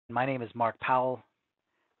My name is Mark Powell.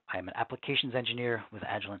 I am an applications engineer with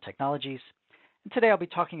Agilent Technologies, and today I'll be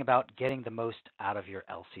talking about getting the most out of your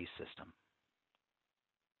LC system.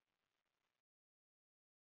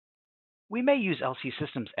 We may use LC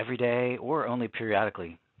systems every day or only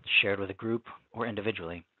periodically, shared with a group or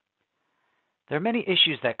individually. There are many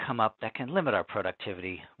issues that come up that can limit our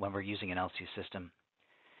productivity when we're using an LC system.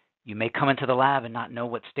 You may come into the lab and not know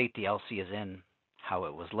what state the LC is in, how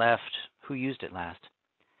it was left, who used it last.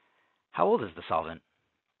 How old is the solvent?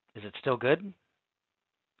 Is it still good?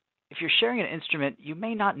 If you're sharing an instrument, you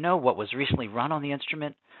may not know what was recently run on the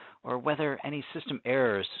instrument or whether any system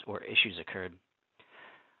errors or issues occurred.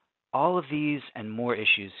 All of these and more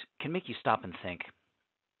issues can make you stop and think.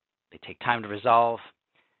 They take time to resolve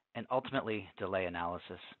and ultimately delay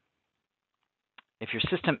analysis. If your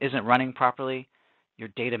system isn't running properly, your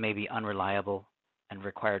data may be unreliable and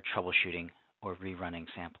require troubleshooting or rerunning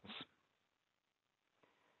samples.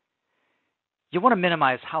 You want to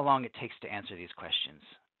minimize how long it takes to answer these questions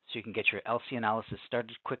so you can get your LC analysis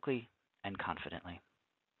started quickly and confidently.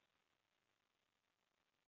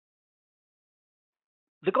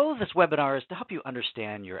 The goal of this webinar is to help you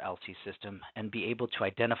understand your LC system and be able to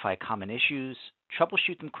identify common issues,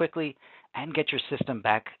 troubleshoot them quickly, and get your system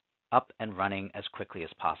back up and running as quickly as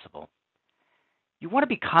possible. You want to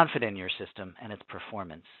be confident in your system and its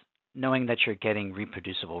performance, knowing that you're getting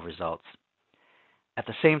reproducible results. At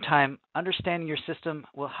the same time, understanding your system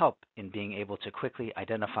will help in being able to quickly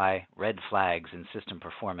identify red flags in system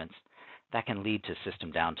performance that can lead to system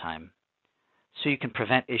downtime, so you can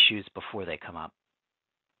prevent issues before they come up.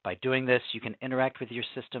 By doing this, you can interact with your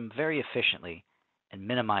system very efficiently and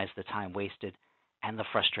minimize the time wasted and the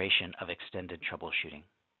frustration of extended troubleshooting.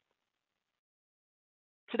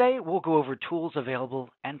 Today, we'll go over tools available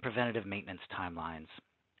and preventative maintenance timelines.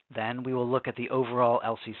 Then we will look at the overall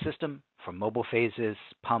LC system from mobile phases,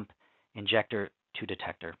 pump, injector to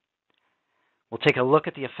detector. We'll take a look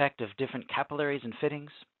at the effect of different capillaries and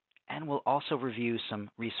fittings, and we'll also review some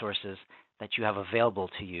resources that you have available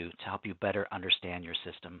to you to help you better understand your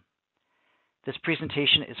system. This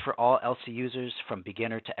presentation is for all LC users, from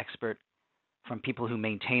beginner to expert, from people who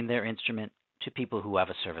maintain their instrument to people who have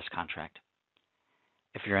a service contract.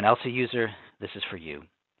 If you're an LC user, this is for you.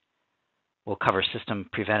 We'll cover system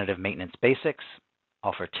preventative maintenance basics,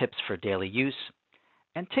 offer tips for daily use,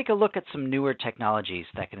 and take a look at some newer technologies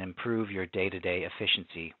that can improve your day-to-day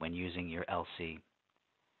efficiency when using your LC.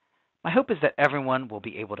 My hope is that everyone will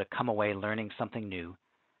be able to come away learning something new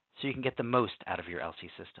so you can get the most out of your LC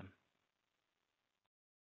system.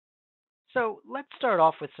 So let's start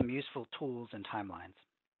off with some useful tools and timelines.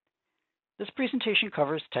 This presentation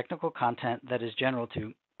covers technical content that is general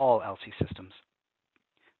to all LC systems.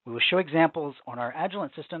 We will show examples on our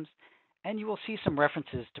Agilent systems, and you will see some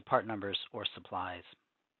references to part numbers or supplies.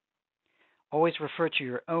 Always refer to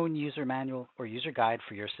your own user manual or user guide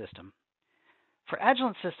for your system. For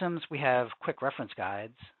Agilent systems, we have quick reference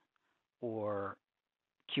guides, or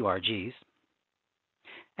QRGs,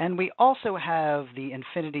 and we also have the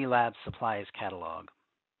Infinity Lab Supplies catalog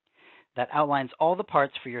that outlines all the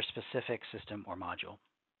parts for your specific system or module.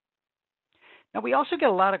 Now, we also get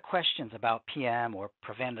a lot of questions about PM or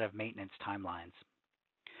preventative maintenance timelines.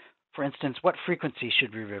 For instance, what frequency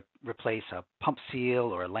should we replace a pump seal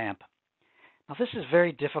or a lamp? Now, this is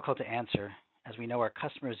very difficult to answer, as we know our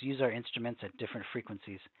customers use our instruments at different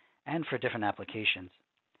frequencies and for different applications.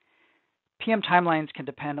 PM timelines can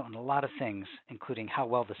depend on a lot of things, including how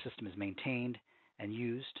well the system is maintained and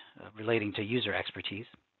used, relating to user expertise,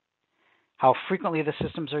 how frequently the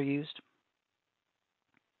systems are used,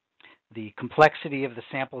 the complexity of the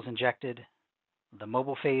samples injected, the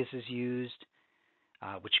mobile phases used,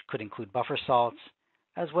 which could include buffer salts,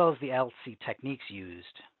 as well as the LC techniques used,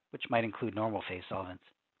 which might include normal phase solvents.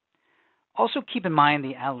 Also keep in mind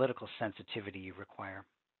the analytical sensitivity you require.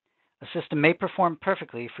 A system may perform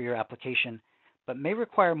perfectly for your application, but may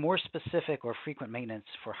require more specific or frequent maintenance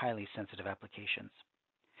for highly sensitive applications.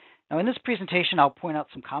 Now, in this presentation, I'll point out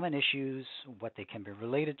some common issues, what they can be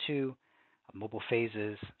related to, mobile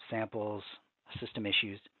phases, samples, system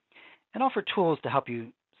issues, and offer tools to help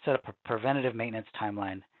you set up a preventative maintenance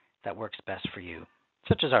timeline that works best for you,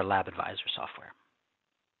 such as our Lab Advisor software.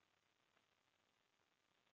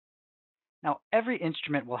 Now, every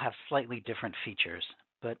instrument will have slightly different features,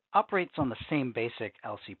 but operates on the same basic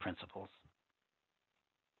LC principles.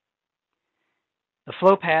 The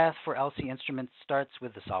flow path for LC instruments starts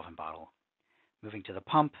with the solvent bottle, moving to the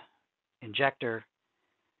pump, injector,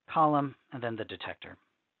 column, and then the detector.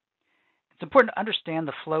 It's important to understand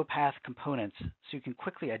the flow path components so you can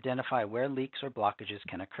quickly identify where leaks or blockages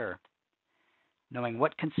can occur. Knowing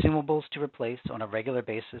what consumables to replace on a regular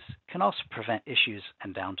basis can also prevent issues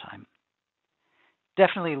and downtime.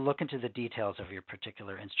 Definitely look into the details of your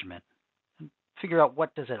particular instrument and figure out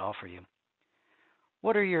what does it offer you.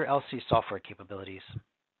 What are your LC software capabilities?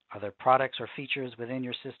 Are there products or features within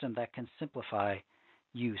your system that can simplify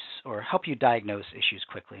use or help you diagnose issues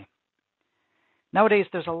quickly? Nowadays,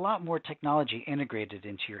 there's a lot more technology integrated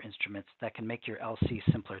into your instruments that can make your LC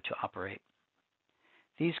simpler to operate.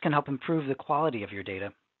 These can help improve the quality of your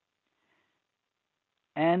data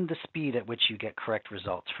and the speed at which you get correct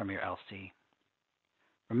results from your LC.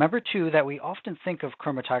 Remember, too, that we often think of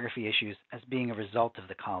chromatography issues as being a result of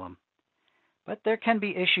the column, but there can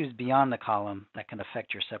be issues beyond the column that can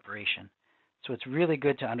affect your separation, so it's really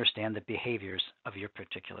good to understand the behaviors of your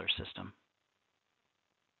particular system.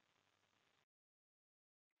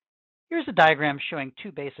 Here's a diagram showing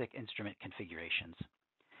two basic instrument configurations.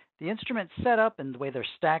 The instrument setup and the way they're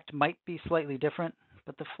stacked might be slightly different,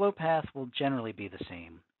 but the flow path will generally be the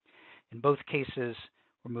same. In both cases,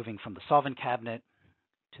 we're moving from the solvent cabinet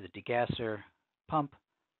to the degasser, pump,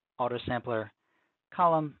 autosampler,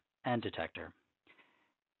 column, and detector.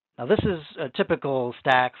 Now this is a typical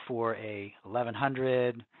stack for a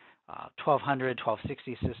 1100, 1200,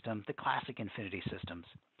 1260 system, the classic Infinity systems.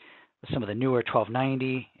 With some of the newer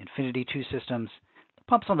 1290, Infinity 2 systems, the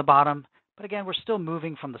pump's on the bottom, but again, we're still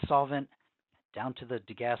moving from the solvent down to the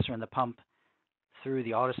degasser and the pump, through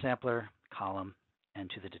the autosampler, column, and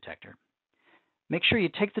to the detector. Make sure you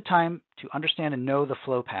take the time to understand and know the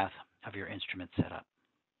flow path of your instrument setup.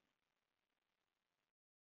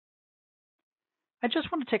 I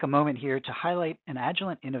just want to take a moment here to highlight an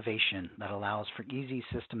Agilent innovation that allows for easy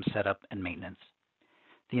system setup and maintenance,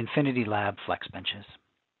 the Infinity Lab Flex Benches.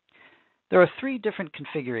 There are three different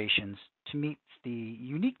configurations to meet the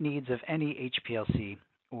unique needs of any HPLC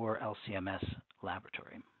or LCMS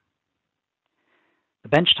laboratory. The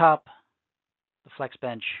benchtop, the Flex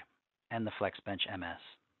Bench, and the Flex Bench MS.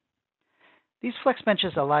 These Flex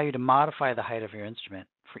Benches allow you to modify the height of your instrument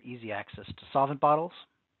for easy access to solvent bottles.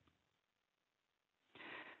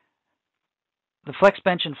 The Flex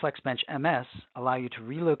Bench and Flex Bench MS allow you to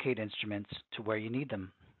relocate instruments to where you need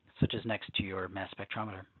them, such as next to your mass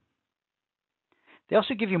spectrometer. They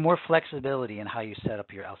also give you more flexibility in how you set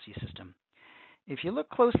up your LC system. If you look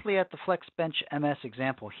closely at the Flex Bench MS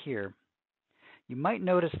example here, you might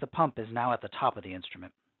notice the pump is now at the top of the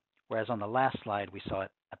instrument, whereas on the last slide we saw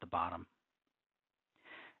it at the bottom.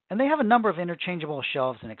 And they have a number of interchangeable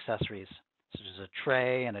shelves and accessories, such as a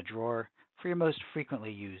tray and a drawer for your most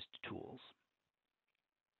frequently used tools.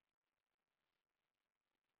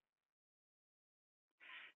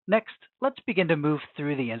 Next, let's begin to move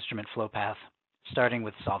through the instrument flow path, starting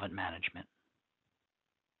with solvent management.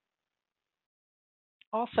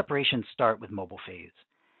 All separations start with mobile phase,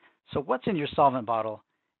 so what's in your solvent bottle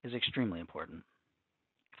is extremely important.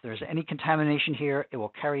 If there's any contamination here, it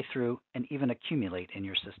will carry through and even accumulate in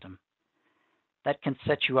your system. That can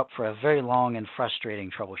set you up for a very long and frustrating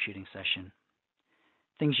troubleshooting session.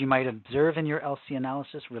 Things you might observe in your LC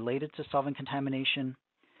analysis related to solvent contamination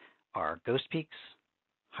are ghost peaks,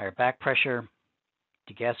 higher back pressure,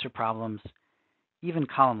 degasser problems, even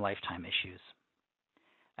column lifetime issues,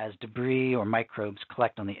 as debris or microbes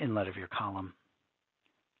collect on the inlet of your column.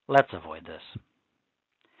 Let's avoid this.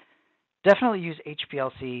 Definitely use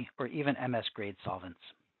HPLC or even MS-grade solvents,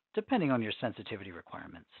 depending on your sensitivity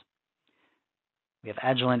requirements. We have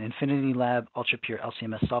Agilent Infinity Lab Ultra Pure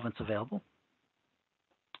LCMS solvents available.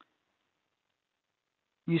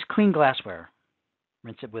 Use clean glassware.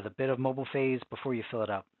 Rinse it with a bit of mobile phase before you fill it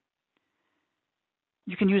up.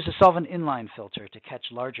 You can use a solvent inline filter to catch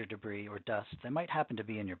larger debris or dust that might happen to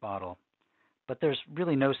be in your bottle, but there's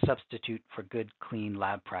really no substitute for good, clean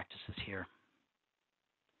lab practices here.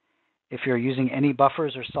 If you're using any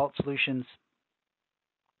buffers or salt solutions,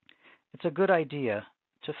 it's a good idea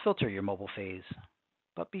to filter your mobile phase,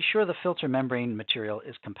 but be sure the filter membrane material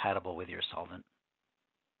is compatible with your solvent.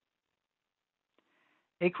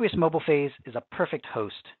 Aqueous mobile phase is a perfect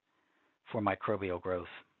host for microbial growth,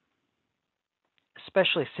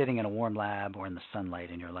 especially sitting in a warm lab or in the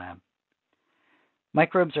sunlight in your lab.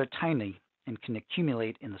 Microbes are tiny and can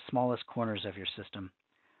accumulate in the smallest corners of your system,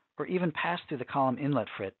 or even pass through the column inlet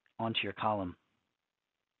frit onto your column.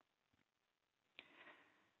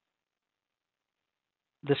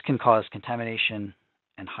 This can cause contamination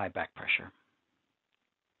and high back pressure.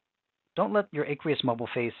 Don't let your aqueous mobile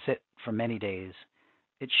phase sit for many days.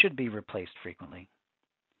 It should be replaced frequently.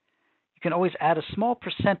 You can always add a small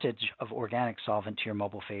percentage of organic solvent to your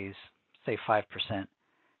mobile phase, say 5%,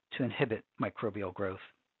 to inhibit microbial growth.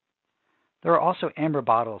 There are also amber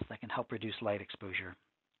bottles that can help reduce light exposure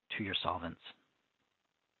to your solvents.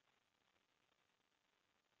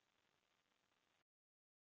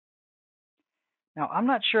 Now, I'm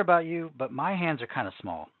not sure about you, but my hands are kind of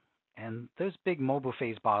small, and those big mobile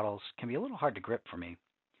phase bottles can be a little hard to grip for me,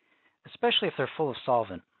 especially if they're full of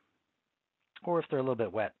solvent or if they're a little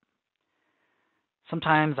bit wet.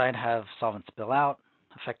 Sometimes I'd have solvent spill out,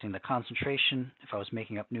 affecting the concentration if I was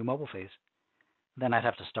making up new mobile phase. Then I'd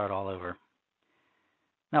have to start all over.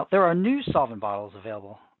 Now, there are new solvent bottles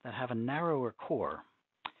available that have a narrower core,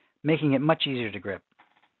 making it much easier to grip.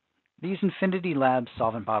 These Infinity Lab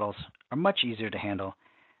solvent bottles are much easier to handle,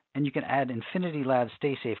 and you can add Infinity Lab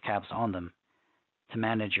Stay Safe caps on them to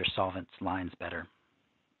manage your solvents lines better.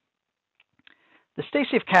 The Stay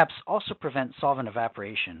Safe caps also prevent solvent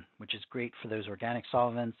evaporation, which is great for those organic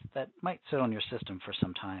solvents that might sit on your system for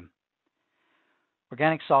some time.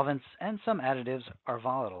 Organic solvents and some additives are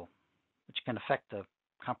volatile, which can affect the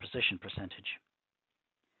composition percentage.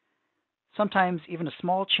 Sometimes even a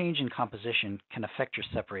small change in composition can affect your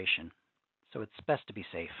separation, so it's best to be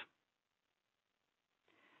safe.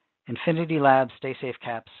 Infinity Lab Stay Safe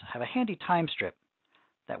caps have a handy time strip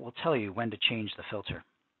that will tell you when to change the filter.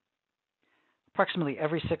 Approximately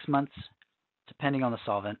every 6 months, depending on the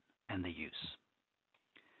solvent and the use.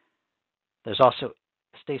 There's also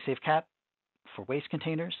a Stay Safe cap for waste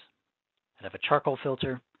containers that have a charcoal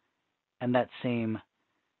filter and that same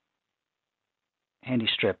handy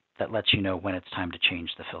strip that lets you know when it's time to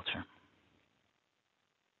change the filter.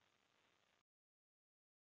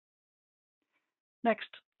 Next,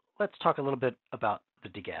 let's talk a little bit about the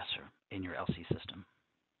degasser in your LC system.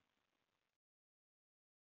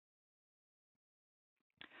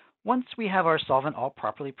 Once we have our solvent all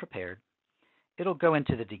properly prepared, it'll go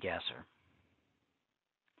into the degasser.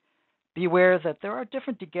 Be aware that there are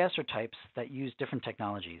different degasser types that use different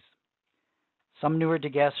technologies. Some newer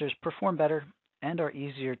degassers perform better and are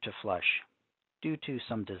easier to flush due to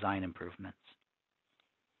some design improvements.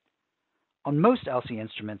 On most LC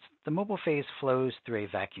instruments, the mobile phase flows through a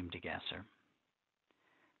vacuum degasser.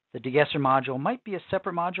 The degasser module might be a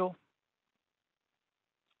separate module,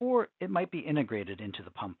 or it might be integrated into the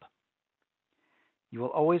pump. You will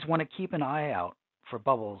always want to keep an eye out for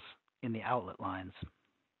bubbles in the outlet lines,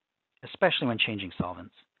 especially when changing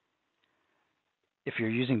solvents. If you're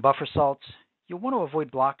using buffer salts, you'll want to avoid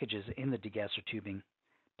blockages in the degasser tubing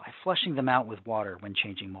by flushing them out with water when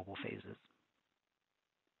changing mobile phases.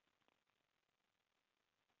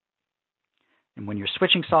 And when you're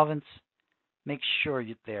switching solvents, make sure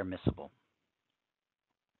they are miscible.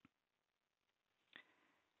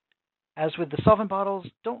 As with the solvent bottles,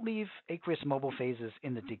 don't leave aqueous mobile phases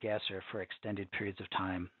in the degasser for extended periods of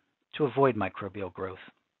time to avoid microbial growth.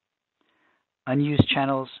 Unused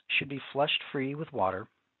channels should be flushed free with water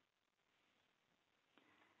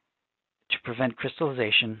to prevent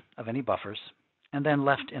crystallization of any buffers, and then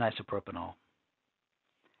left in isopropanol.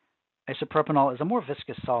 Isopropanol is a more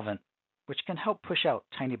viscous solvent, which can help push out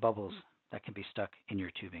tiny bubbles that can be stuck in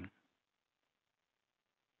your tubing.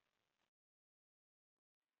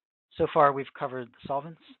 So far, we've covered the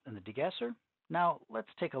solvents and the degasser. Now, let's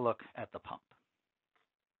take a look at the pump.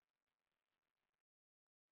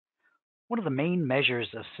 One of the main measures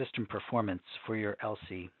of system performance for your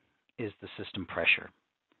LC is the system pressure.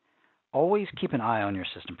 Always keep an eye on your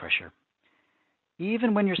system pressure.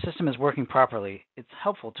 Even when your system is working properly, it's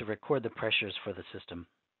helpful to record the pressures for the system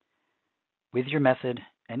with your method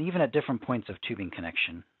and even at different points of tubing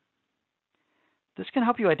connection. This can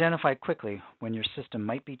help you identify quickly when your system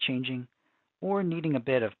might be changing or needing a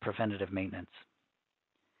bit of preventative maintenance.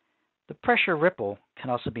 The pressure ripple can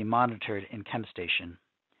also be monitored in ChemStation.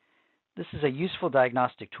 This is a useful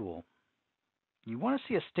diagnostic tool. You want to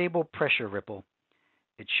see a stable pressure ripple.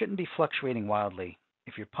 It shouldn't be fluctuating wildly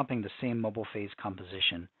if you're pumping the same mobile phase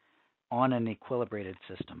composition on an equilibrated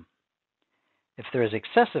system. If there is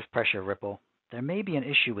excessive pressure ripple, there may be an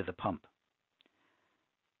issue with the pump.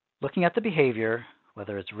 Looking at the behavior,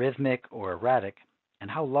 whether it's rhythmic or erratic,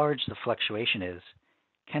 and how large the fluctuation is,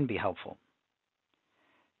 can be helpful.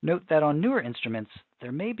 Note that on newer instruments,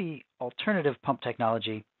 there may be alternative pump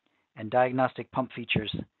technology and diagnostic pump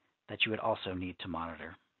features that you would also need to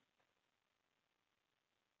monitor.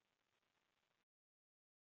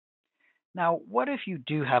 Now, what if you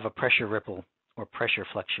do have a pressure ripple or pressure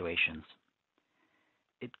fluctuations?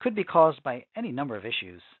 It could be caused by any number of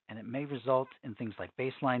issues, and it may result in things like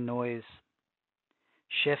baseline noise,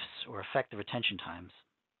 shifts, or effective retention times.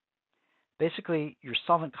 Basically, your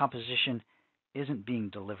solvent composition isn't being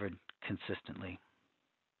delivered consistently.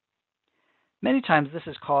 Many times this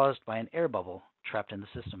is caused by an air bubble trapped in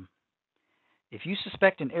the system. If you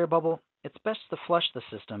suspect an air bubble, it's best to flush the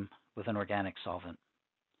system with an organic solvent.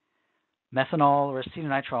 Methanol or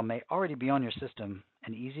acetonitrile may already be on your system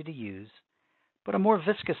and easy to use, but a more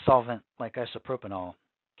viscous solvent like isopropanol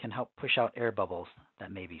can help push out air bubbles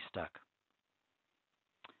that may be stuck.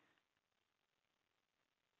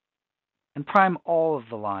 And prime all of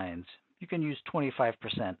the lines. You can use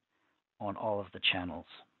 25% on all of the channels.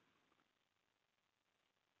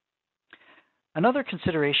 Another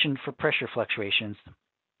consideration for pressure fluctuations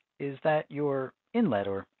is that your inlet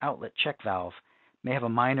or outlet check valve may have a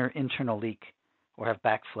minor internal leak or have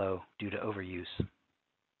backflow due to overuse.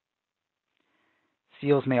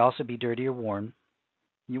 Seals may also be dirty or worn.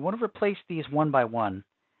 You want to replace these one by one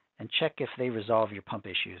and check if they resolve your pump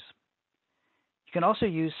issues. You can also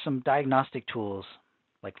use some diagnostic tools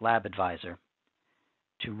like Lab Advisor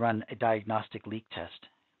to run a diagnostic leak test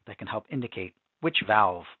that can help indicate which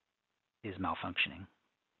valve is malfunctioning.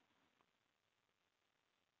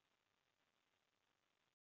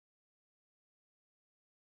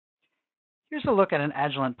 Here's a look at an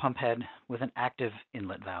Agilent pump head with an active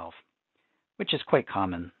inlet valve, which is quite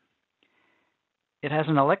common. It has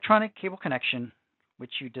an electronic cable connection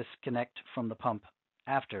which you disconnect from the pump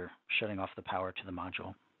after shutting off the power to the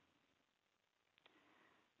module.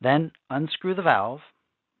 Then unscrew the valve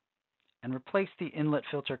and replace the inlet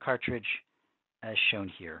filter cartridge as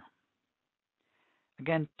shown here.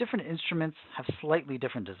 Again, different instruments have slightly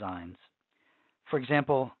different designs. For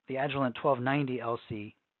example, the Agilent 1290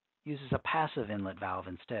 LC uses a passive inlet valve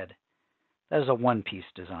instead. That is a one-piece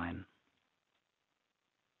design.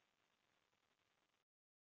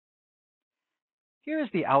 Here is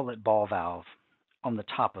the outlet ball valve on the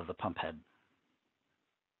top of the pump head.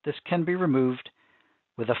 This can be removed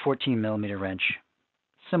with a 14mm wrench,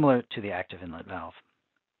 similar to the active inlet valve.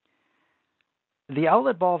 The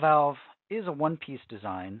outlet ball valve is a one-piece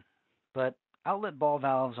design, but outlet ball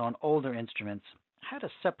valves on older instruments had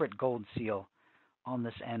a separate gold seal on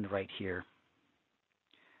this end right here.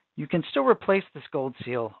 You can still replace this gold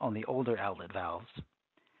seal on the older outlet valves.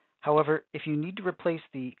 However, if you need to replace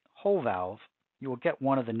the whole valve, you will get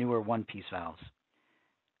one of the newer one-piece valves,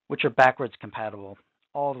 which are backwards compatible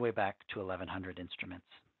all the way back to 1100 instruments.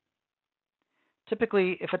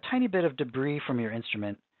 Typically, if a tiny bit of debris from your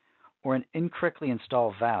instrument or an incorrectly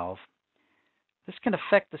installed valve, this can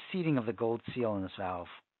affect the seating of the gold seal in this valve,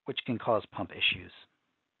 which can cause pump issues.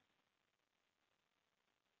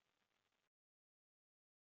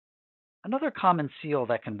 Another common seal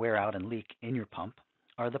that can wear out and leak in your pump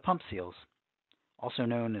are the pump seals, also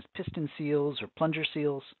known as piston seals or plunger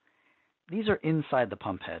seals. These are inside the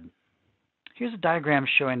pump head. Here's a diagram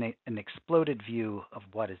showing an exploded view of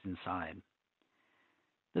what is inside.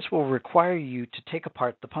 This will require you to take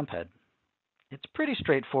apart the pump head. It's pretty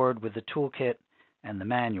straightforward with the toolkit and the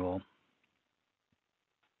manual,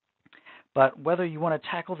 but whether you want to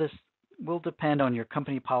tackle this will depend on your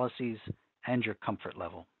company policies and your comfort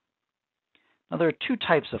level. Now, there are two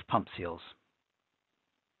types of pump seals.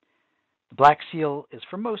 The black seal is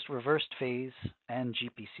for most reversed phase and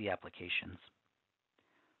GPC applications.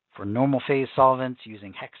 For normal phase solvents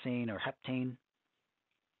using hexane or heptane,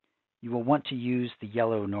 you will want to use the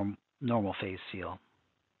yellow normal phase seal.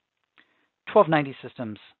 1290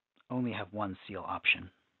 systems only have one seal option.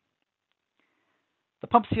 The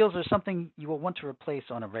pump seals are something you will want to replace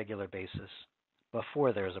on a regular basis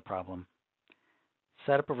before there is a problem.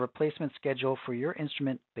 Set up a replacement schedule for your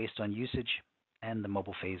instrument based on usage and the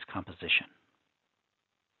mobile phase composition.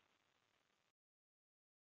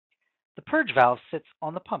 The purge valve sits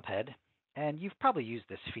on the pump head, and you've probably used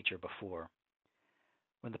this feature before.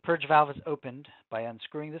 When the purge valve is opened by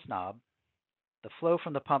unscrewing this knob, the flow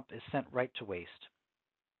from the pump is sent right to waste,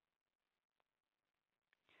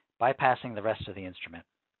 bypassing the rest of the instrument.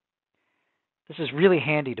 This is really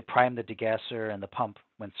handy to prime the degasser and the pump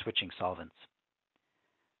when switching solvents.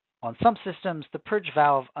 On some systems, the purge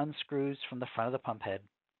valve unscrews from the front of the pump head,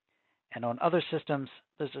 and on other systems,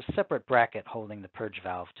 there's a separate bracket holding the purge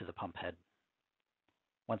valve to the pump head.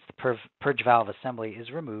 Once the purge valve assembly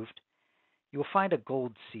is removed, you will find a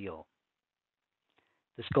gold seal.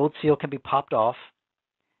 This gold seal can be popped off,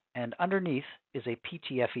 and underneath is a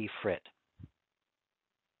PTFE frit.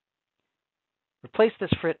 Replace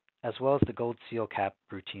this frit as well as the gold seal cap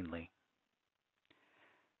routinely.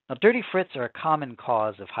 Now, dirty frits are a common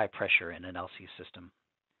cause of high pressure in an LC system.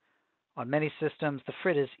 On many systems, the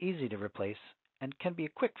frit is easy to replace and can be a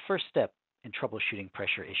quick first step in troubleshooting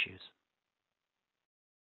pressure issues.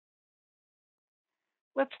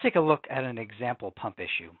 Let's take a look at an example pump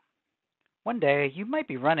issue. One day, you might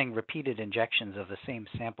be running repeated injections of the same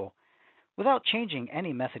sample without changing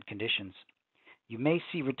any method conditions. You may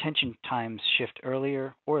see retention times shift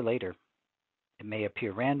earlier or later. It may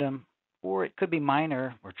appear random, or it could be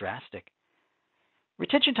minor or drastic.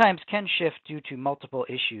 Retention times can shift due to multiple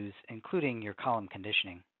issues, including your column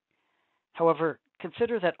conditioning. However,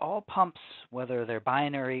 consider that all pumps, whether they're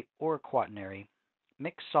binary or quaternary,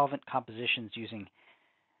 mix solvent compositions using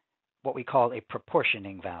what we call a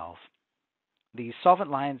proportioning valve. The solvent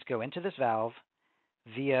lines go into this valve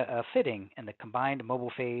via a fitting, and the combined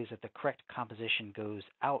mobile phase at the correct composition goes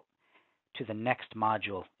out to the next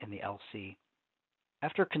module in the LC.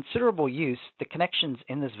 After considerable use, the connections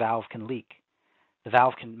in this valve can leak. The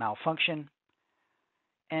valve can malfunction,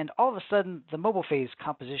 and all of a sudden, the mobile phase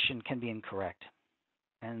composition can be incorrect.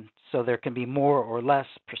 And so there can be more or less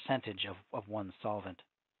percentage of one solvent.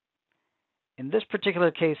 In this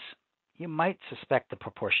particular case, you might suspect the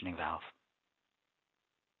proportioning valve.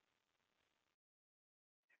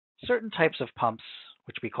 Certain types of pumps,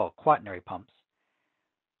 which we call quaternary pumps,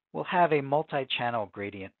 will have a multi-channel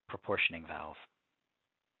gradient proportioning valve.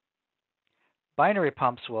 Binary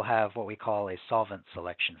pumps will have what we call a solvent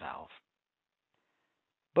selection valve.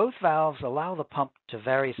 Both valves allow the pump to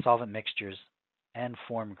vary solvent mixtures and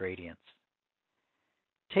form gradients.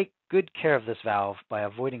 Take good care of this valve by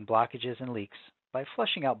avoiding blockages and leaks by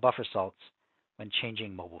flushing out buffer salts when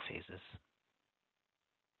changing mobile phases.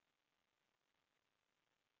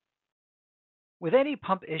 With any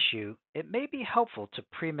pump issue, it may be helpful to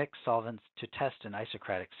pre-mix solvents to test an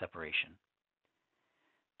isocratic separation.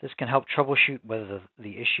 This can help troubleshoot whether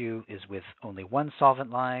the issue is with only one solvent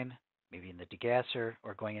line, maybe in the degasser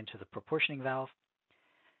or going into the proportioning valve.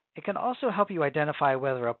 It can also help you identify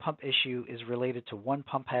whether a pump issue is related to one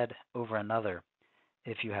pump head over another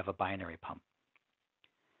if you have a binary pump.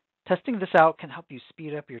 Testing this out can help you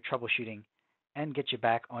speed up your troubleshooting and get you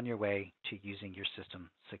back on your way to using your system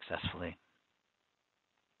successfully.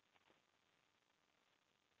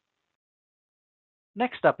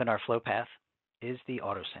 Next up in our flow path is the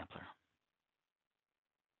autosampler.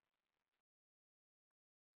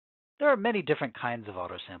 There are many different kinds of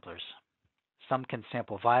autosamplers. Some can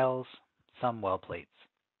sample vials, some well plates.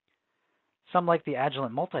 Some, like the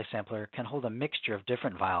Agilent multisampler, can hold a mixture of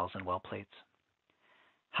different vials and well plates.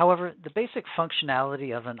 However, the basic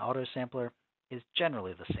functionality of an autosampler is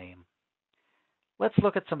generally the same. Let's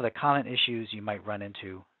look at some of the common issues you might run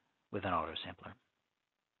into with an autosampler.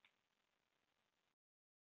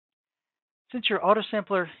 Since your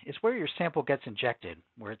autosampler is where your sample gets injected,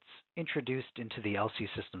 where it's introduced into the LC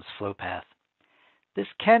system's flow path, this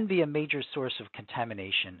can be a major source of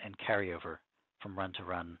contamination and carryover from run to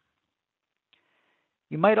run.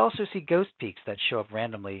 You might also see ghost peaks that show up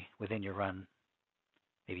randomly within your run,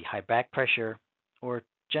 maybe high back pressure or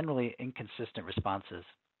generally inconsistent responses.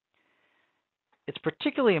 It's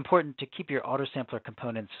particularly important to keep your autosampler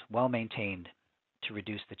components well maintained to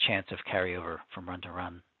reduce the chance of carryover from run to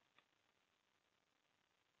run.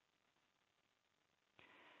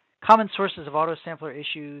 Common sources of autosampler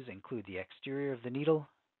issues include the exterior of the needle,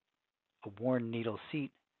 a worn needle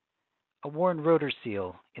seat, a worn rotor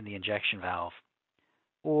seal in the injection valve,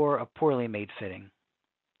 or a poorly made fitting.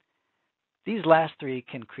 These last three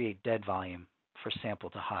can create dead volume for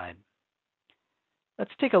sample to hide.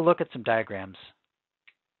 Let's take a look at some diagrams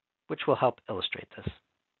which will help illustrate this.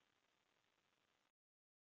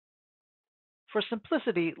 For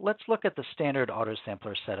simplicity, let's look at the standard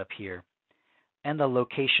autosampler setup here and the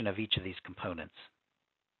location of each of these components.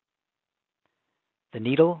 The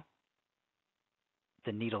needle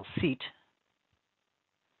seat,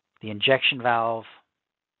 the injection valve,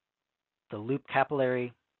 the loop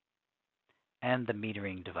capillary, and the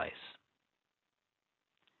metering device.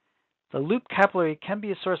 The loop capillary can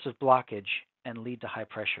be a source of blockage and lead to high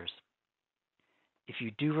pressures. If you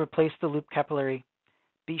do replace the loop capillary,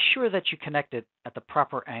 be sure that you connect it at the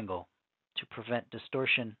proper angle to prevent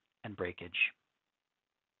distortion and breakage.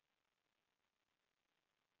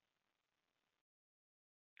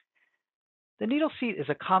 The needle seat is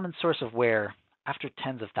a common source of wear after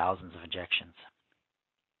tens of thousands of injections.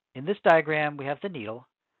 In this diagram, we have the needle,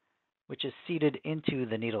 which is seated into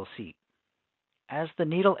the needle seat. As the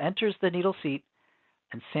needle enters the needle seat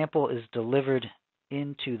and sample is delivered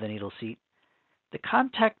into the needle seat, the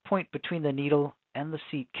contact point between the needle and the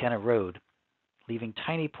seat can erode, leaving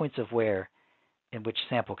tiny points of wear in which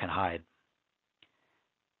sample can hide.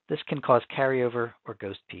 This can cause carryover or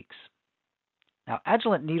ghost peaks. Now,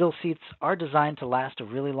 Agilent needle seats are designed to last a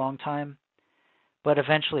really long time, but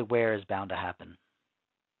eventually wear is bound to happen.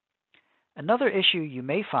 Another issue you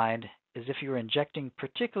may find is if you're injecting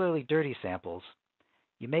particularly dirty samples,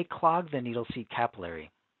 you may clog the needle seat capillary,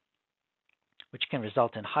 which can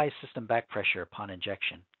result in high system back pressure upon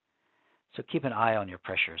injection. So keep an eye on your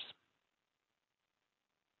pressures.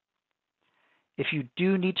 If you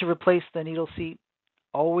do need to replace the needle seat,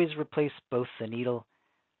 always replace both the needle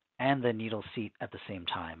and the needle seat at the same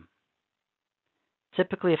time.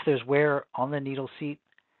 Typically, if there's wear on the needle seat,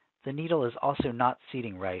 the needle is also not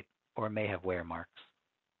seating right or may have wear marks.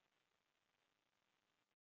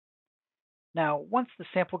 Now, once the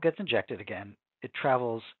sample gets injected again, it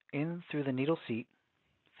travels in through the needle seat,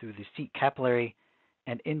 through the seat capillary,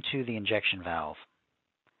 and into the injection valve.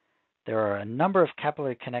 There are a number of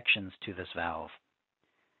capillary connections to this valve.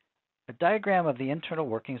 A diagram of the internal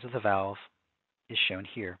workings of the valve is shown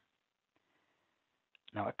here.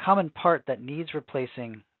 Now, a common part that needs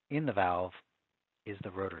replacing in the valve is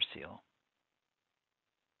the rotor seal.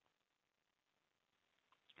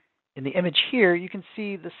 In the image here, you can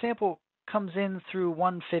see the sample comes in through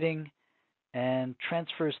one fitting and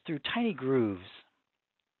transfers through tiny grooves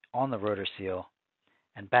on the rotor seal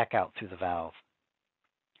and back out through the valve.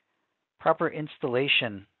 Proper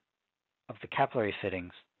installation of the capillary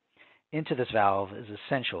fittings into this valve is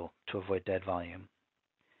essential to avoid dead volume.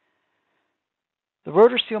 The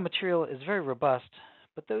rotor seal material is very robust,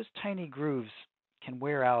 but those tiny grooves can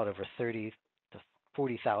wear out over 30 to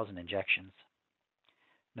 40,000 injections.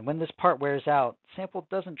 And when this part wears out, the sample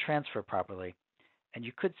doesn't transfer properly, and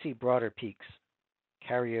you could see broader peaks,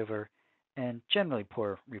 carryover, and generally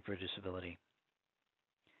poor reproducibility.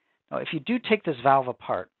 Now, if you do take this valve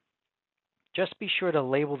apart, just be sure to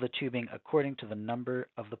label the tubing according to the number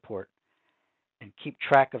of the port and keep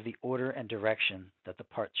track of the order and direction that the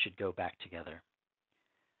parts should go back together.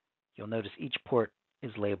 You'll notice each port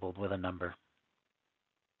is labeled with a number.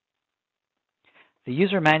 The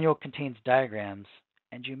user manual contains diagrams,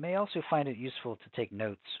 and you may also find it useful to take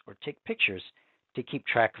notes or take pictures to keep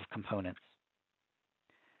track of components.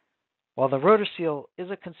 While the rotor seal is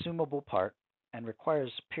a consumable part and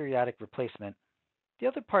requires periodic replacement, the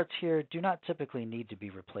other parts here do not typically need to be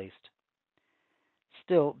replaced.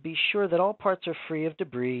 Still, be sure that all parts are free of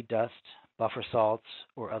debris, dust, buffer salts,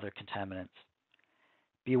 or other contaminants.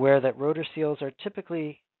 Be aware that rotor seals are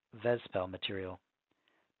typically Vespel material,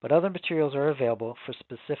 but other materials are available for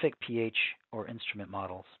specific pH or instrument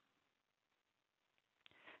models.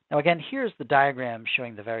 Now again, here's the diagram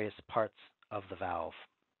showing the various parts of the valve.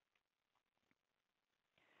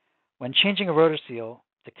 When changing a rotor seal,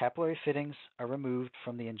 the capillary fittings are removed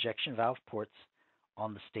from the injection valve ports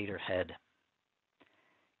on the stator head.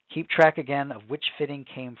 Keep track again of which fitting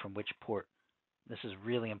came from which port. This is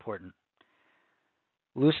really important.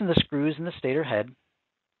 Loosen the screws in the stator head,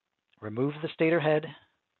 remove the stator head,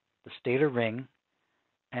 the stator ring,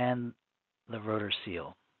 and the rotor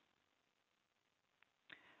seal.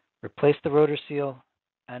 Replace the rotor seal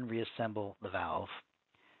and reassemble the valve.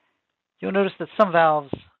 You'll notice that some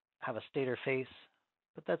valves have a stator face,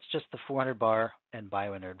 but that's just the 400 bar and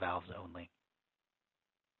bioinert valves only.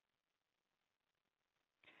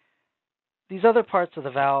 These other parts of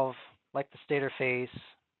the valve, like the stator face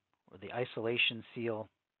or the isolation seal,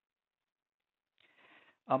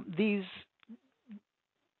 these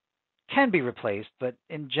can be replaced, but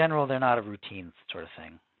in general, they're not a routine sort of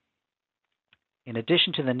thing. In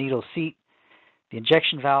addition to the needle seat, the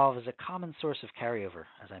injection valve is a common source of carryover,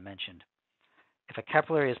 as I mentioned. If a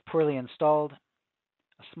capillary is poorly installed,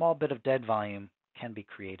 a small bit of dead volume can be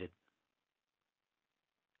created.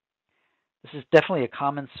 This is definitely a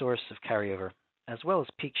common source of carryover, as well as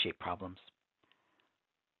peak shape problems.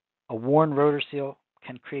 A worn rotor seal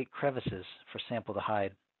can create crevices for sample to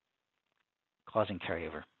hide, causing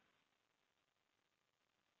carryover.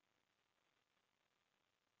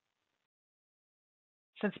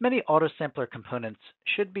 Since many autosampler components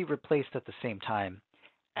should be replaced at the same time,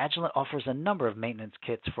 Agilent offers a number of maintenance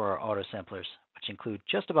kits for our autosamplers, which include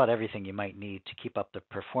just about everything you might need to keep up the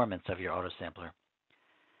performance of your autosampler.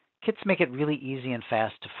 Kits make it really easy and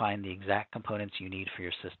fast to find the exact components you need for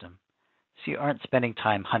your system, so you aren't spending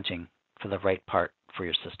time hunting for the right part for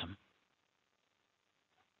your system.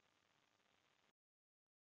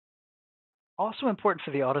 Also important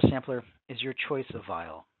for the autosampler is your choice of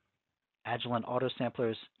vial. Agilent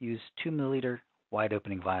autosamplers use 2 milliliter wide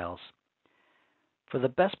opening vials. For the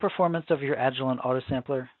best performance of your Agilent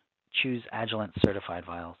autosampler, choose Agilent certified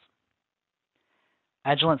vials.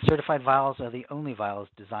 Agilent certified vials are the only vials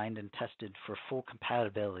designed and tested for full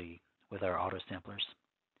compatibility with our autosamplers.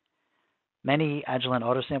 Many Agilent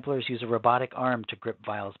autosamplers use a robotic arm to grip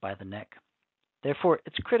vials by the neck. Therefore,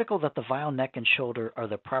 it's critical that the vial neck and shoulder are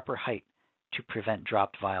the proper height to prevent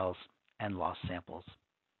dropped vials and lost samples.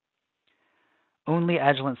 Only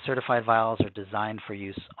Agilent certified vials are designed for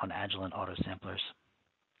use on Agilent autosamplers.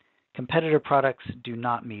 Competitor products do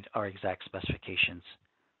not meet our exact specifications,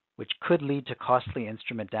 which could lead to costly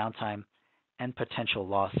instrument downtime and potential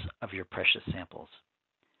loss of your precious samples.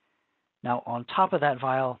 Now, on top of that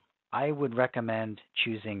vial, I would recommend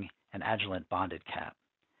choosing an Agilent bonded cap.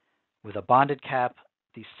 With a bonded cap,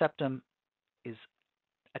 the septum is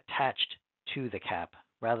attached to the cap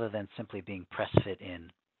rather than simply being press fit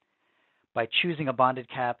in. By choosing a bonded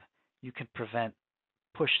cap, you can prevent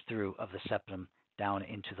push through of the septum down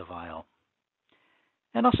into the vial.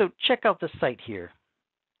 And also check out the site here.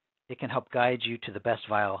 It can help guide you to the best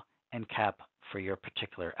vial and cap for your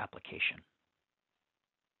particular application.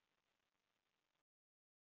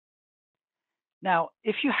 Now,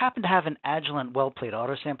 if you happen to have an Agilent well plate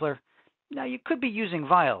autosampler, now you could be using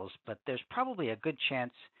vials, but there's probably a good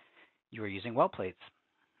chance you are using well plates.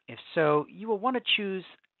 If so, you will want to choose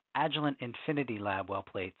Agilent Infinity Lab well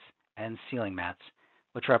plates and sealing mats,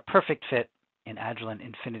 which are a perfect fit in Agilent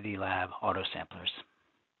Infinity Lab autosamplers.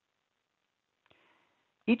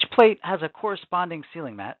 Each plate has a corresponding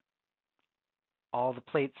sealing mat. All the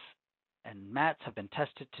plates and mats have been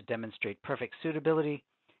tested to demonstrate perfect suitability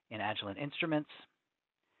in Agilent instruments,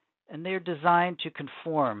 and they are designed to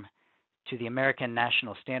conform to the American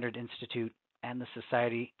National Standard Institute and the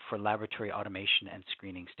Society for Laboratory Automation and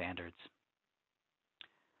Screening Standards.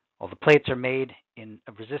 All the plates are made in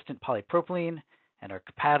a resistant polypropylene and are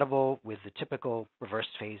compatible with the typical reverse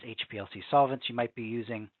phase HPLC solvents you might be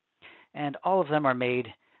using. And all of them are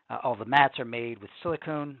made, all the mats are made with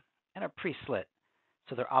silicone and are pre-slit,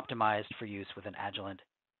 so they're optimized for use with an Agilent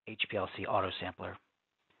HPLC autosampler.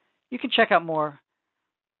 You can check out more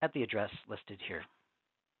at the address listed here.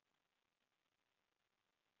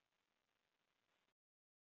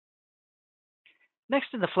 Next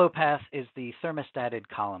in the flow path is the thermostated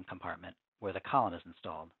column compartment, where the column is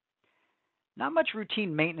installed. Not much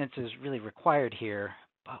routine maintenance is really required here,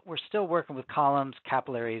 but we're still working with columns,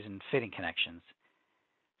 capillaries, and fitting connections.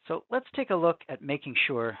 So let's take a look at making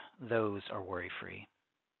sure those are worry-free.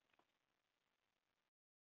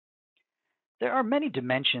 There are many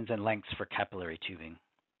dimensions and lengths for capillary tubing.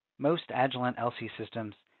 Most Agilent LC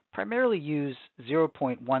systems primarily use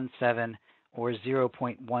 0.17 or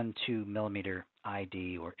 0.12 millimeter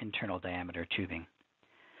ID or internal diameter tubing.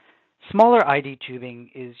 Smaller ID tubing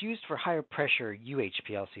is used for higher pressure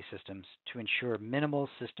UHPLC systems to ensure minimal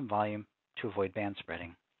system volume to avoid band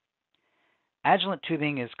spreading. Agilent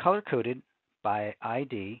tubing is color-coded by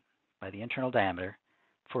ID, by the internal diameter,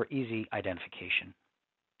 for easy identification.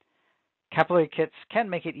 Capillary kits can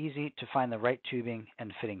make it easy to find the right tubing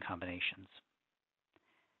and fitting combinations.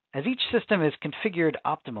 As each system is configured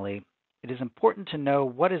optimally, it is important to know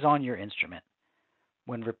what is on your instrument.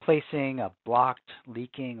 When replacing a blocked,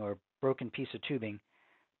 leaking, or broken piece of tubing,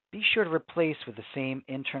 be sure to replace with the same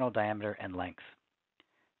internal diameter and length.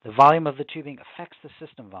 The volume of the tubing affects the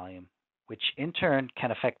system volume, which in turn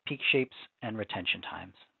can affect peak shapes and retention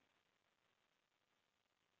times.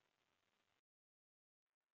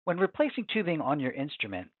 When replacing tubing on your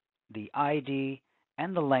instrument, the ID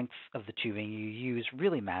and the length of the tubing you use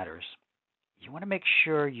really matters. You want to make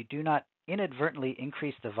sure you do not inadvertently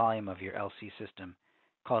increase the volume of your LC system,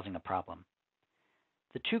 causing a problem.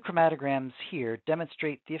 The two chromatograms here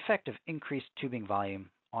demonstrate the effect of increased tubing volume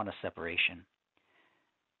on a separation.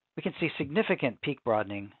 We can see significant peak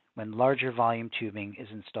broadening when larger volume tubing is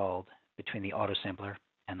installed between the autosampler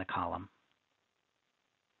and the column.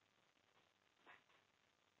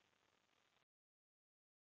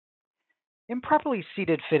 Improperly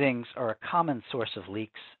seated fittings are a common source of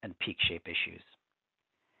leaks and peak shape issues.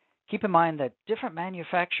 Keep in mind that different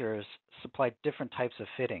manufacturers supply different types of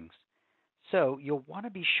fittings, so you'll want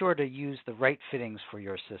to be sure to use the right fittings for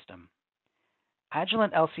your system.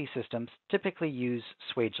 Agilent LC systems typically use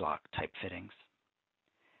Swagelok type fittings.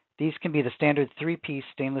 These can be the standard 3-piece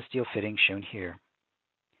stainless steel fittings shown here.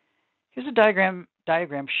 Here's a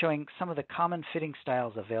diagram showing some of the common fitting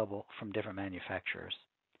styles available from different manufacturers.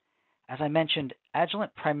 As I mentioned, Agilent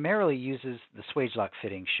primarily uses the Swagelok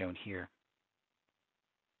fittings shown here.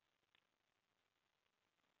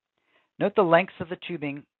 Note the lengths of the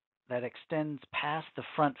tubing that extends past the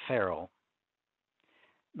front ferrule.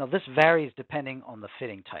 Now this varies depending on the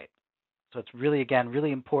fitting type. So it's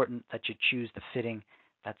really important that you choose the fitting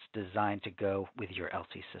that's designed to go with your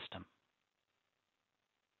LC system.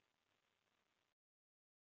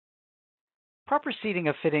 Proper seating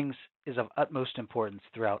of fittings is of utmost importance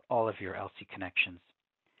throughout all of your LC connections.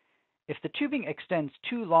 If the tubing extends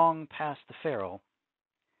too long past the ferrule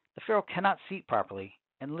cannot seat properly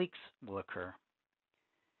and leaks will occur.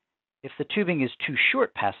 If the tubing is too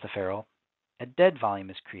short past the ferrule, a dead volume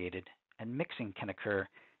is created and mixing can occur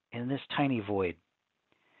in this tiny void.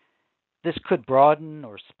 This could broaden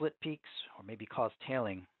or split peaks or maybe cause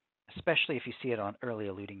tailing, especially if you see it on early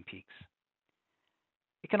eluting peaks.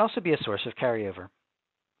 It can also be a source of carryover.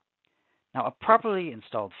 Now, a properly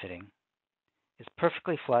installed fitting is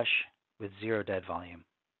perfectly flush with zero dead volume.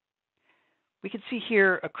 We can see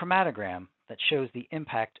here a chromatogram that shows the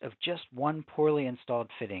impact of just one poorly installed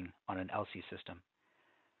fitting on an LC system,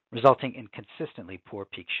 resulting in consistently poor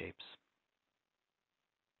peak shapes.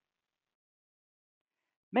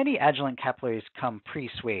 Many Agilent capillaries come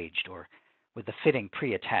pre-swaged or with the fitting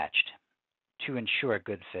pre-attached to ensure a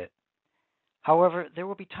good fit. However, there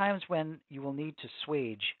will be times when you will need to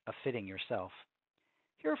swage a fitting yourself.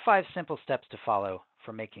 Here are 5 simple steps to follow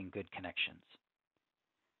for making good connections.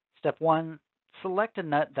 Step 1, select a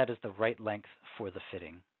nut that is the right length for the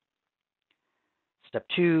fitting. Step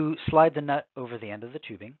 2, slide the nut over the end of the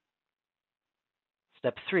tubing.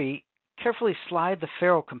 Step 3, carefully slide the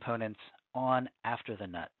ferrule components on after the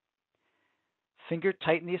nut. Finger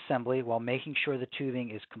tighten the assembly while making sure the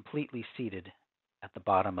tubing is completely seated at the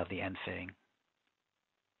bottom of the end fitting.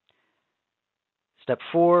 Step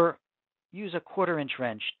 4, use a 1/4 inch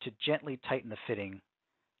wrench to gently tighten the fitting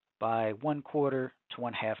by 1/4 to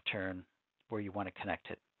 1/2 turn where you want to connect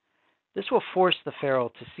it. This will force the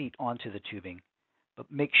ferrule to seat onto the tubing,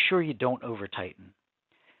 but make sure you don't over tighten.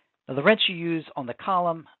 Now, the wrench you use on the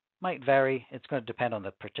column might vary. It's going to depend on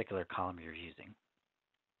the particular column you're using.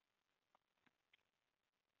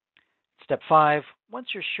 Step 5,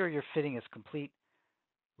 once you're sure your fitting is complete,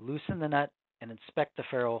 loosen the nut and inspect the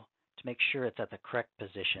ferrule to make sure it's at the correct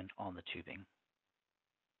position on the tubing.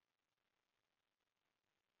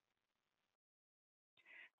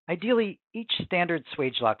 Ideally, each standard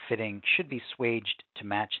swage lock fitting should be swaged to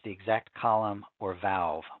match the exact column or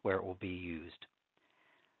valve where it will be used.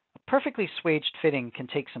 A perfectly swaged fitting can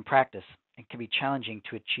take some practice and can be challenging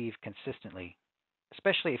to achieve consistently,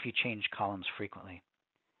 especially if you change columns frequently.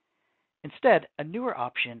 Instead, a newer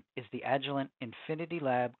option is the Agilent Infinity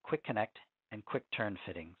Lab Quick Connect and Quick Turn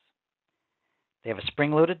fittings. They have a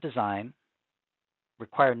spring-loaded design,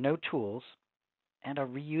 require no tools, and are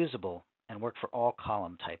reusable and work for all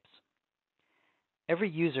column types. Every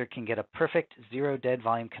user can get a perfect zero dead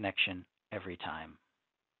volume connection every time.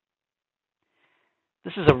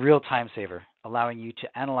 This is a real time saver, allowing you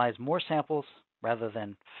to analyze more samples rather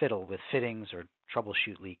than fiddle with fittings or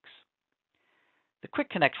troubleshoot leaks. The Quick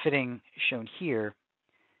Connect fitting shown here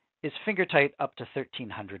is finger tight up to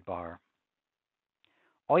 1300 bar.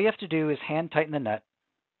 All you have to do is hand tighten the nut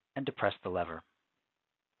and depress the lever.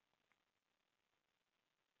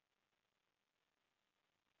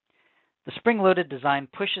 The spring-loaded design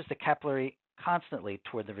pushes the capillary constantly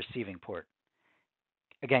toward the receiving port,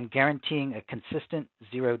 again guaranteeing a consistent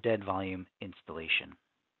zero dead volume installation.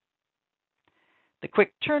 The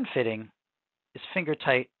quick turn fitting is finger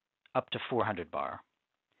tight up to 400 bar,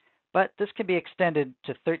 but this can be extended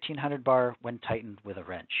to 1300 bar when tightened with a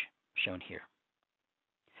wrench, shown here.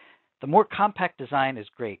 The more compact design is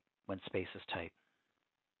great when space is tight.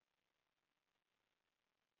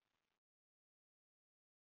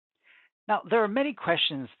 Now, there are many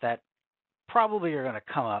questions that probably are going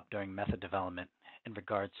to come up during method development in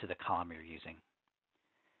regards to the column you're using.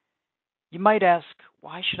 You might ask,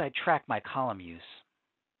 why should I track my column use?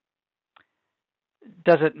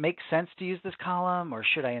 Does it make sense to use this column, or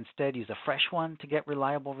should I instead use a fresh one to get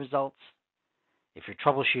reliable results? If you're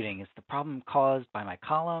troubleshooting, is the problem caused by my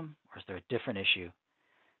column, or is there a different issue?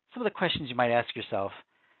 Some of the questions you might ask yourself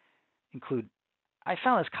include, I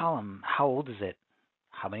found this column, how old is it?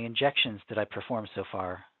 How many injections did I perform so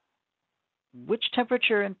far? Which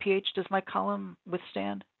temperature and pH does my column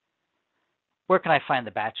withstand? Where can I find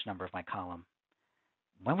the batch number of my column?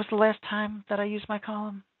 When was the last time that I used my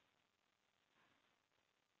column?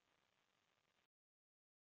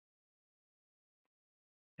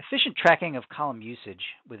 Efficient tracking of column usage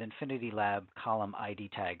with Infinity Lab column ID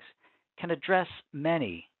tags can address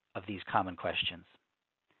many of these common questions.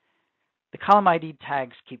 The column ID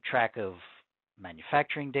tags keep track of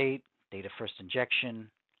manufacturing date, date of first injection,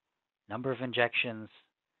 number of injections,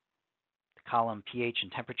 the column pH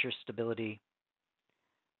and temperature stability,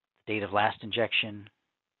 the date of last injection,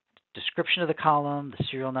 description of the column, the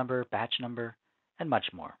serial number, batch number, and much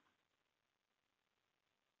more.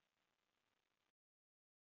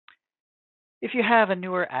 If you have a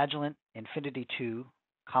newer Agilent Infinity 2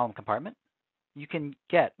 column compartment, you can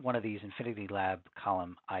get one of these Infinity Lab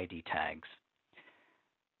column ID tags.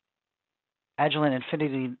 Agilent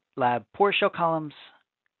Infinity Lab pour shell columns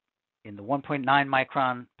in the 1.9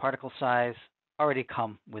 micron particle size already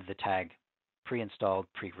come with the tag pre-installed,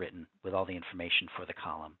 pre-written with all the information for the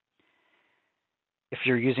column. If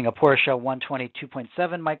you're using a pour shell 120 2.7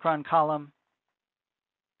 micron column,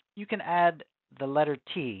 you can add the letter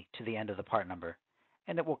T to the end of the part number,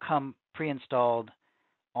 and it will come pre-installed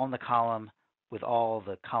on the column with all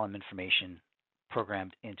the column information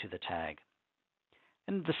programmed into the tag.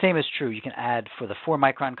 And the same is true. You can add, for the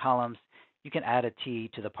 4-micron columns, you can add a T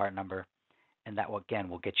to the part number, and that will, again,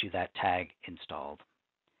 will get you that tag installed.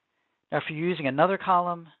 Now, if you're using another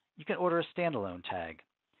column, you can order a standalone tag.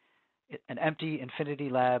 An empty Infinity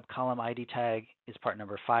Lab column ID tag is part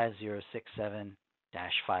number 5067-5917.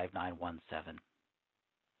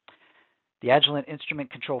 The Agilent Instrument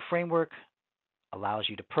Control Framework allows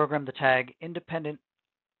you to program the tag independent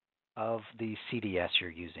of the CDS you're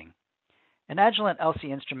using. An Agilent LC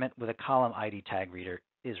instrument with a column ID tag reader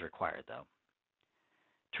is required, though.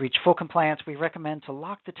 To reach full compliance, we recommend to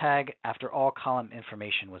lock the tag after all column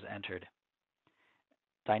information was entered.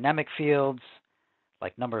 Dynamic fields,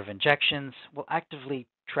 like number of injections, will actively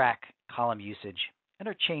track column usage and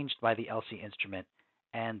are changed by the LC instrument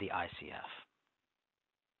and the ICF.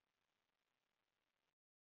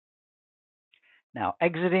 Now,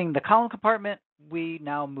 exiting the column compartment, we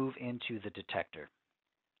now move into the detector.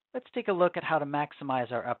 Let's take a look at how to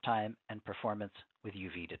maximize our uptime and performance with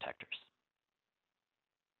UV detectors.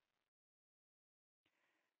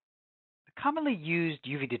 The commonly used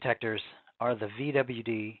UV detectors are the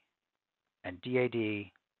VWD and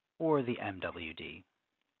DAD or the MWD.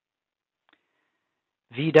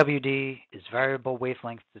 VWD is variable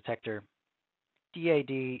wavelength detector, DAD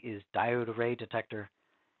is diode array detector,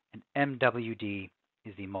 and MWD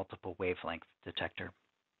is the multiple wavelength detector.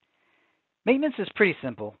 Maintenance is pretty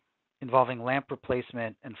simple, involving lamp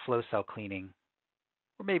replacement and flow cell cleaning,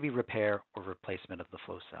 or maybe repair or replacement of the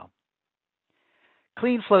flow cell.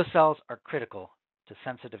 Clean flow cells are critical to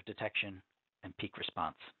sensitive detection and peak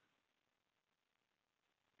response.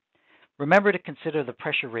 Remember to consider the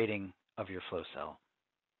pressure rating of your flow cell.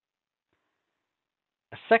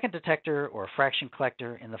 A second detector or a fraction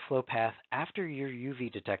collector in the flow path after your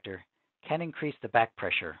UV detector can increase the back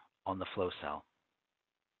pressure on the flow cell.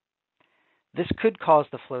 This could cause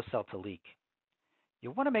the flow cell to leak.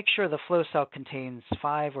 You'll want to make sure the flow cell contains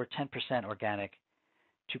 5 or 10% organic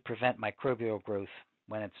to prevent microbial growth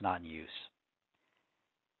when it's not in use.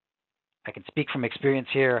 I can speak from experience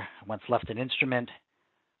here. I once left an instrument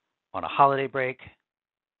on a holiday break.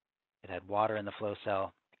 It had water in the flow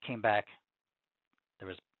cell. It came back. There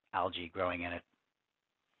was algae growing in it.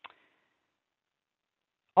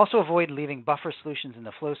 Also avoid leaving buffer solutions in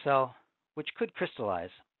the flow cell, which could crystallize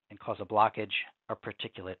and cause a blockage or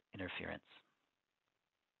particulate interference.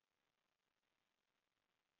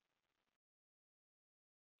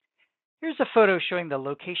 Here's a photo showing the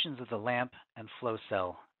locations of the lamp and flow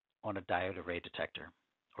cell on a diode array detector,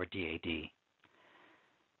 or DAD.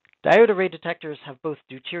 Diode array detectors have both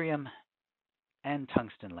deuterium and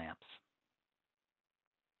tungsten lamps.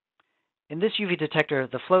 In this UV detector,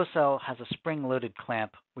 the flow cell has a spring-loaded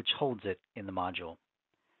clamp which holds it in the module.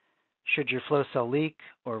 Should your flow cell leak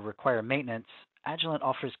or require maintenance, Agilent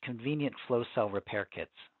offers convenient flow cell repair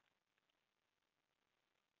kits.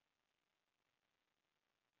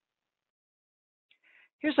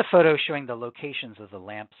 Here's a photo showing the locations of the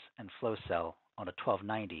lamps and flow cell on a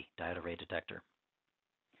 1290 diode array detector.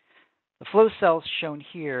 The flow cell shown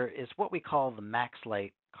here is what we call the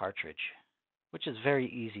MaxLight cartridge, which is very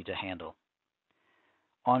easy to handle.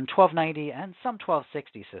 On 1290 and some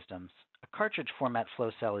 1260 systems, a cartridge format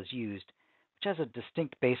flow cell is used, which has a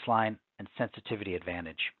distinct baseline and sensitivity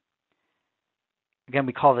advantage. Again,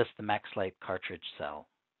 we call this the MaxLight cartridge cell.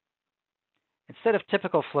 Instead of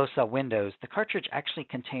typical flow cell windows, the cartridge actually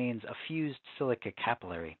contains a fused silica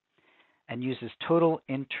capillary and uses total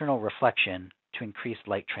internal reflection to increase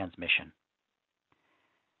light transmission.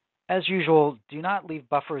 As usual, do not leave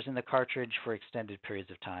buffers in the cartridge for extended periods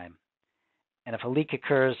of time. And if a leak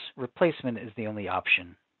occurs, replacement is the only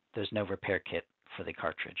option. There's no repair kit for the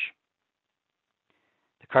cartridge.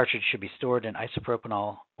 The cartridge should be stored in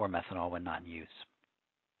isopropanol or methanol when not in use.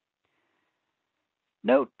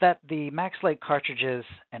 Note that the MaxLight cartridges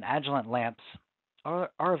and Agilent lamps are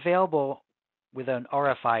available with an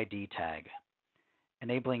RFID tag,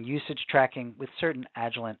 enabling usage tracking with certain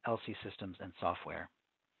Agilent LC systems and software.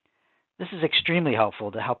 This is extremely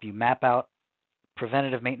helpful to help you map out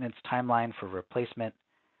preventative maintenance timeline for replacement,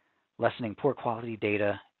 lessening poor quality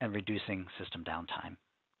data, and reducing system downtime.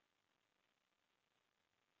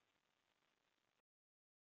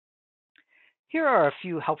 Here are a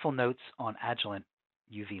few helpful notes on Agilent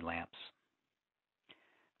UV lamps.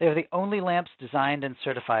 They are the only lamps designed and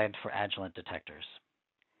certified for Agilent detectors.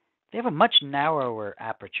 They have a much narrower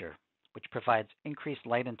aperture, which provides increased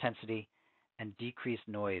light intensity and decreased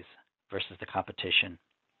noise versus the competition.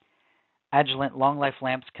 Agilent long life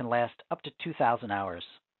lamps can last up to 2,000 hours.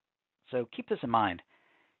 So keep this in mind.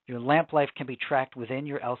 Your lamp life can be tracked within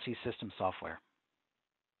your LC system software.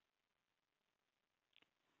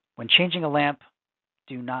 When changing a lamp,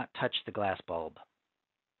 do not touch the glass bulb.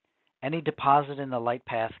 Any deposit in the light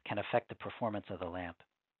path can affect the performance of the lamp.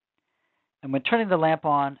 And when turning the lamp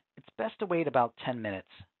on, it's best to wait about 10 minutes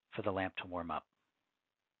for the lamp to warm up.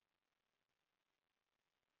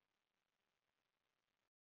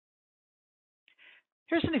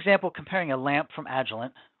 Here's an example comparing a lamp from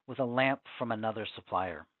Agilent with a lamp from another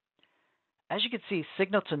supplier. As you can see,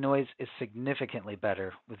 signal to noise is significantly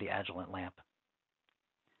better with the Agilent lamp.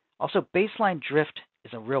 Also, baseline drift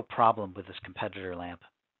is a real problem with this competitor lamp.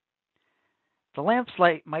 The lamp's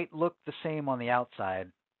light might look the same on the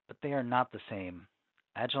outside, but they are not the same.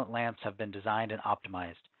 Agilent lamps have been designed and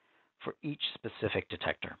optimized for each specific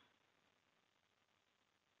detector.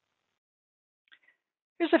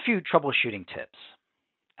 Here's a few troubleshooting tips.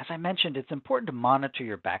 As I mentioned, it's important to monitor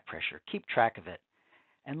your back pressure, keep track of it,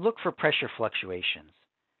 and look for pressure fluctuations.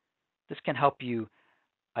 This can help you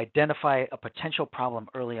identify a potential problem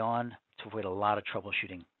early on to avoid a lot of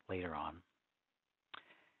troubleshooting later on.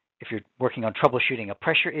 If you're working on troubleshooting a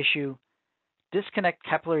pressure issue, disconnect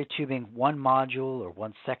capillary tubing one module or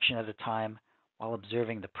one section at a time while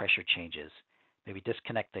observing the pressure changes. Maybe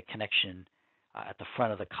disconnect the connection at the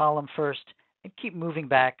front of the column first and keep moving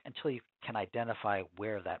back until you can identify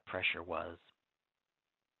where that pressure was.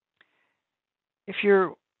 If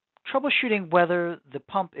you're troubleshooting whether the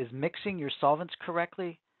pump is mixing your solvents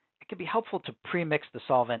correctly, it can be helpful to pre-mix the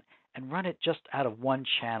solvent and run it just out of one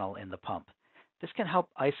channel in the pump. This can help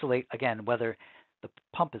isolate, again, whether the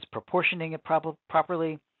pump is proportioning it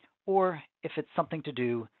properly or if it's something to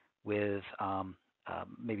do with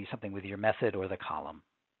maybe something with your method or the column.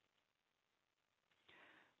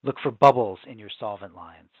 Look for bubbles in your solvent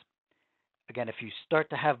lines. Again, if you start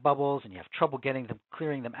to have bubbles and you have trouble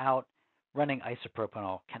clearing them out, running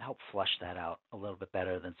isopropanol can help flush that out a little bit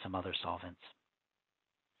better than some other solvents.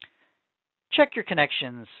 Check your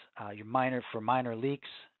connections for minor leaks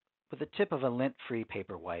with the tip of a lint-free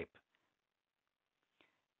paper wipe.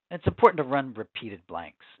 And it's important to run repeated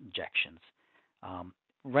injections.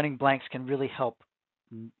 Running blanks can really help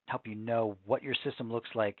you know what your system looks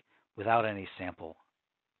like without any sample.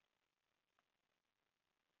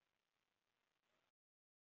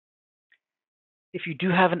 If you do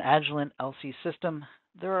have an Agilent LC system,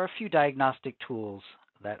 there are a few diagnostic tools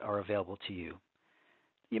that are available to you.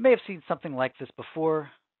 You may have seen something like this before,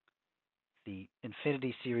 the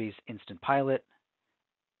Infinity Series Instant Pilot.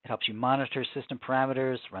 It helps you monitor system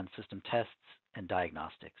parameters, run system tests, and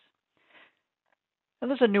diagnostics.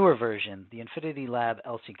 And there's a newer version, the Infinity Lab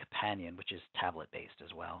LC Companion, which is tablet-based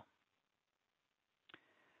as well.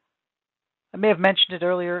 I may have mentioned it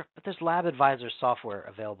earlier, but there's Lab Advisor software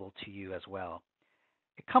available to you as well.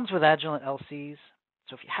 It comes with Agilent LCs,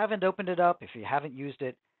 so if you haven't opened it up, if you haven't used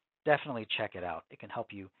it, definitely check it out. It can help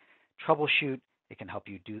you troubleshoot. It can help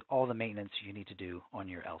you do all the maintenance you need to do on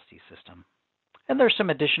your LC system. And there's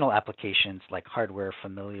some additional applications like hardware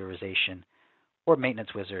familiarization or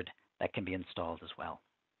Maintenance Wizard that can be installed as well.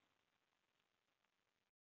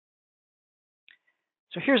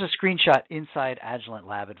 So here's a screenshot inside Agilent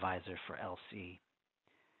Lab Advisor for LC.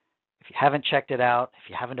 If you haven't checked it out, if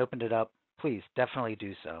you haven't opened it up, please definitely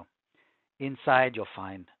do so. Inside, you'll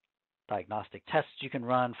find diagnostic tests you can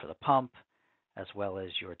run for the pump, as well as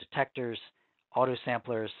your detectors, auto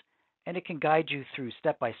samplers, and it can guide you through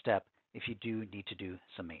step by step if you do need to do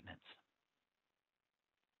some maintenance.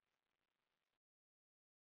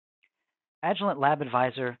 Agilent Lab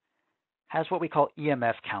Advisor has what we call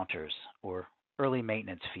EMF counters, or early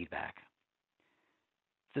maintenance feedback.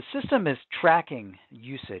 The system is tracking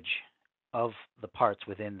usage of the parts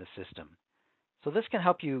within the system. So this can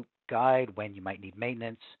help you guide when you might need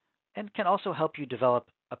maintenance and can also help you develop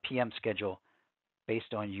a PM schedule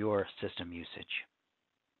based on your system usage.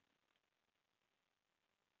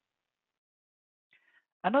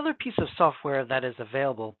 Another piece of software that is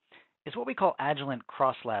available is what we call Agilent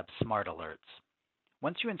CrossLab Smart Alerts.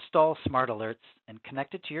 Once you install Smart Alerts and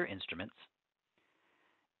connect it to your instruments,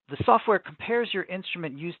 the software compares your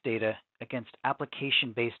instrument use data against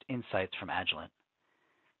application-based insights from Agilent.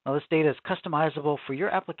 Now, this data is customizable for your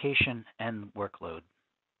application and workload.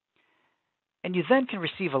 And you then can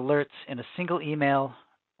receive alerts in a single email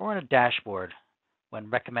or on a dashboard when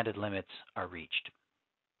recommended limits are reached.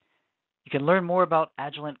 You can learn more about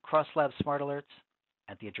Agilent CrossLab Smart Alerts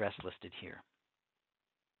at the address listed here.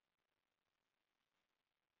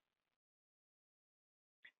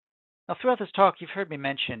 Now, throughout this talk, you've heard me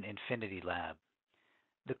mention Infinity Lab.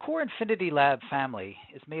 The core Infinity Lab family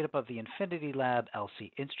is made up of the Infinity Lab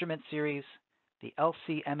LC Instrument Series, the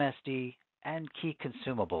LC MSD, and key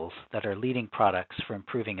consumables that are leading products for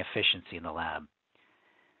improving efficiency in the lab.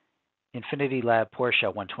 Infinity Lab Porsche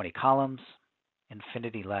 120 columns,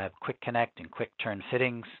 Infinity Lab Quick Connect and Quick Turn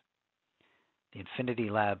fittings, the Infinity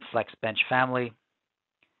Lab Flex Bench family,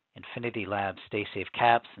 Infinity Lab Stay Safe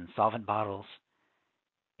caps and solvent bottles,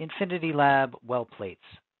 Infinity Lab well plates,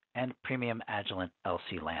 and premium Agilent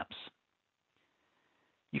LC lamps.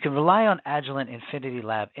 You can rely on Agilent Infinity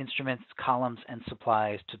Lab instruments, columns, and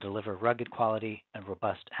supplies to deliver rugged quality and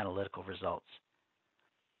robust analytical results.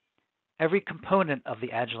 Every component of the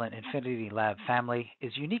Agilent Infinity Lab family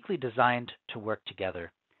is uniquely designed to work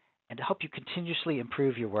together and to help you continuously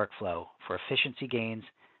improve your workflow for efficiency gains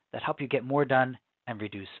that help you get more done and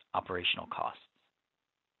reduce operational costs.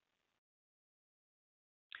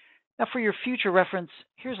 Now, for your future reference,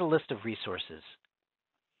 here's a list of resources.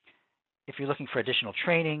 If you're looking for additional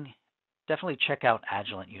training, definitely check out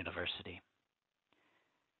Agilent University.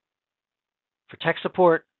 For tech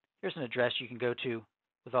support, here's an address you can go to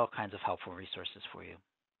with all kinds of helpful resources for you.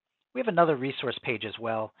 We have another resource page as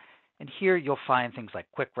well, and here you'll find things like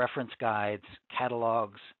quick reference guides,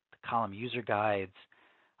 catalogs, the column user guides,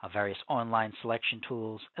 various online selection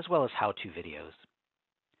tools, as well as how-to videos.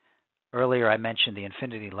 Earlier I mentioned the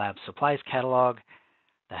Infinity Lab supplies catalog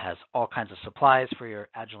that has all kinds of supplies for your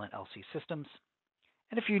Agilent LC systems.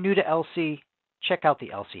 And if you're new to LC, check out the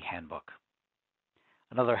LC handbook.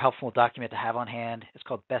 Another helpful document to have on hand is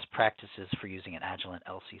called Best Practices for Using an Agilent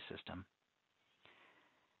LC System.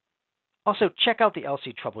 Also, check out the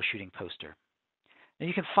LC troubleshooting poster. Now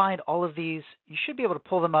you can find all of these. You should be able to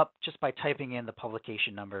pull them up just by typing in the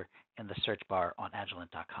publication number in the search bar on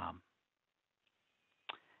agilent.com.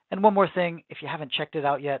 And one more thing, if you haven't checked it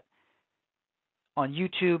out yet, on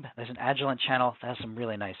YouTube, there's an Agilent channel that has some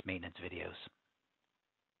really nice maintenance videos.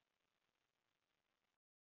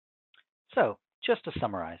 So, just to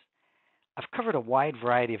summarize, I've covered a wide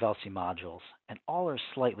variety of LC modules, and all are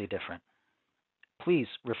slightly different. Please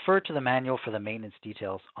refer to the manual for the maintenance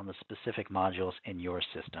details on the specific modules in your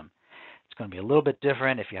system. It's going to be a little bit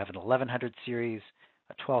different if you have an 1100 series,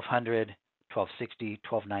 a 1200, 1260,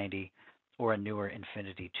 1290, or a newer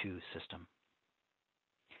Infinity 2 system.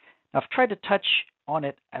 Now, I've tried to touch on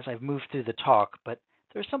it as I've moved through the talk, but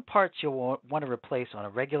there are some parts you'll want to replace on a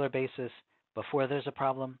regular basis before there's a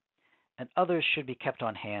problem, and others should be kept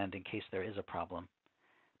on hand in case there is a problem,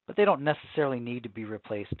 but they don't necessarily need to be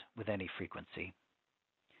replaced with any frequency.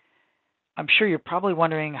 I'm sure you're probably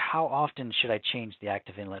wondering, how often should I change the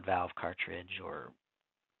active inlet valve cartridge, or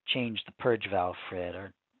change the purge valve FRID,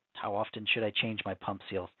 or how often should I change my pump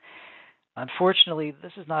seals? Unfortunately,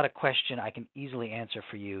 this is not a question I can easily answer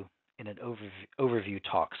for you in an overview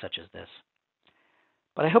talk such as this.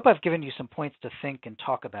 But I hope I've given you some points to think and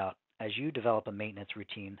talk about as you develop a maintenance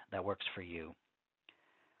routine that works for you.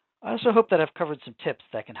 I also hope that I've covered some tips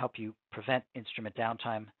that can help you prevent instrument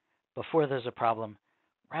downtime before there's a problem,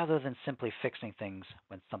 rather than simply fixing things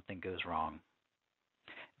when something goes wrong.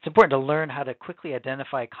 It's important to learn how to quickly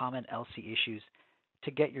identify common LC issues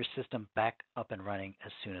to get your system back up and running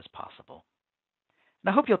as soon as possible.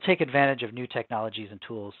 And I hope you'll take advantage of new technologies and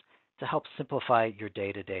tools to help simplify your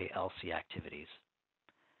day-to-day LC activities.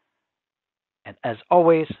 And as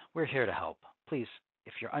always, we're here to help. Please,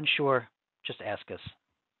 if you're unsure, just ask us.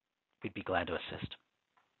 We'd be glad to assist.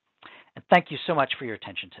 And thank you so much for your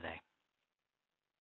attention today.